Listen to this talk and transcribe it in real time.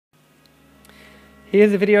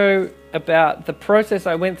Here's a video about the process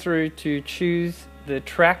I went through to choose the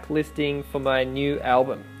track listing for my new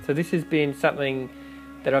album. So this has been something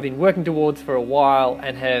that I've been working towards for a while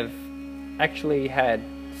and have actually had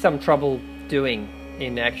some trouble doing,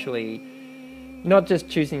 in actually not just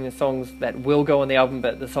choosing the songs that will go on the album,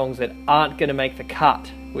 but the songs that aren't going to make the cut,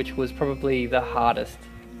 which was probably the hardest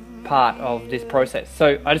part of this process.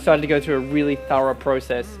 So I decided to go through a really thorough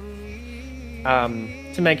process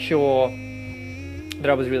to make sure that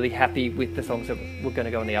I was really happy with the songs that were going to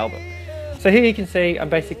go on the album. So here you can see I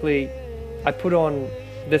put on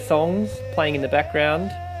the songs playing in the background,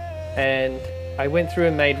 and I went through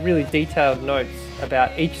and made really detailed notes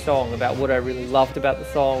about each song, about what I really loved about the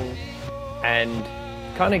song, and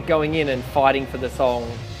kind of going in and fighting for the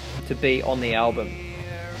song to be on the album.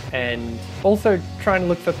 And also trying to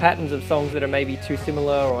look for patterns of songs that are maybe too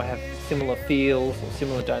similar or have similar feels or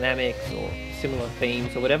similar dynamics or similar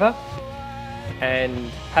themes or whatever, and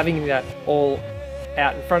having that all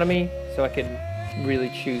out in front of me so I could really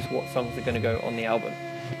choose what songs are going to go on the album.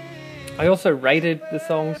 I also rated the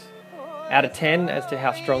songs out of 10 as to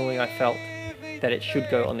how strongly I felt that it should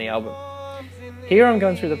go on the album. Here I'm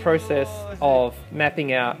going through the process of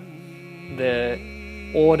mapping out the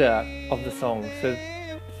order of the songs. So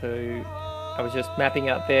I was just mapping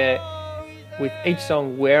out there with each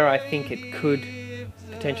song where I think it could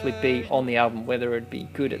potentially be on the album, whether it'd be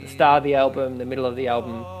good at the start of the album, the middle of the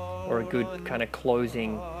album, or a good kind of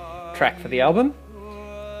closing track for the album.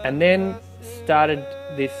 And then started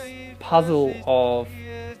this puzzle of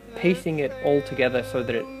piecing it all together so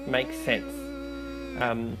that it makes sense,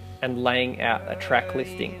 and laying out a track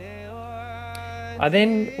listing. I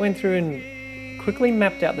then went through and quickly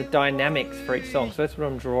mapped out the dynamics for each song. So that's what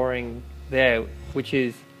I'm drawing there, which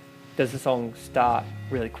is, does the song start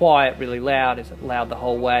really quiet, really loud? Is it loud the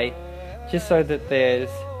whole way? Just so that there's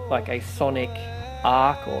like a sonic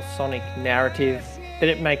arc or sonic narrative, that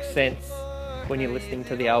it makes sense when you're listening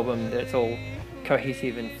to the album, that it's all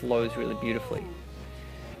cohesive and flows really beautifully.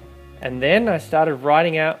 And then I started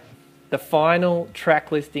writing out the final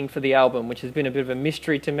track listing for the album, which has been a bit of a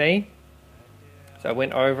mystery to me. So I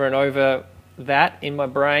went over and over that in my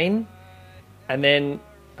brain, and then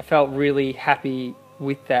I felt really happy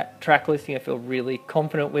with that track listing. I feel really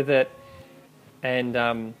confident with it,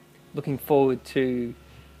 and looking forward to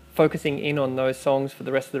focusing in on those songs for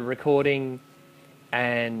the rest of the recording,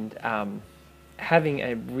 and having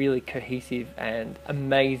a really cohesive and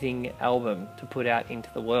amazing album to put out into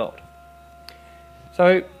the world.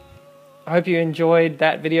 So I hope you enjoyed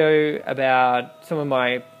that video about some of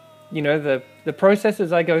my, the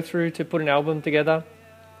processes I go through to put an album together.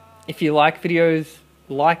 If you like videos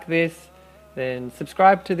like this, then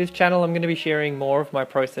subscribe to this channel. I'm going to be sharing more of my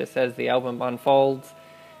process as the album unfolds,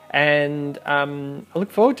 and I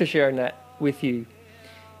look forward to sharing that with you.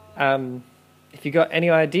 If you got any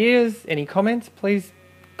ideas, any comments, please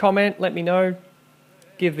comment, let me know.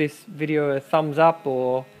 Give this video a thumbs up,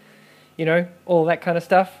 or all that kind of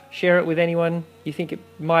stuff. Share it with anyone you think it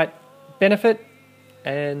might benefit,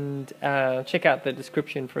 and check out the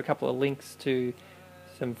description for a couple of links to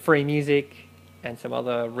some free music and some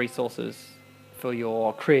other resources for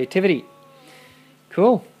your creativity.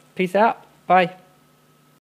 Cool. Peace out. Bye.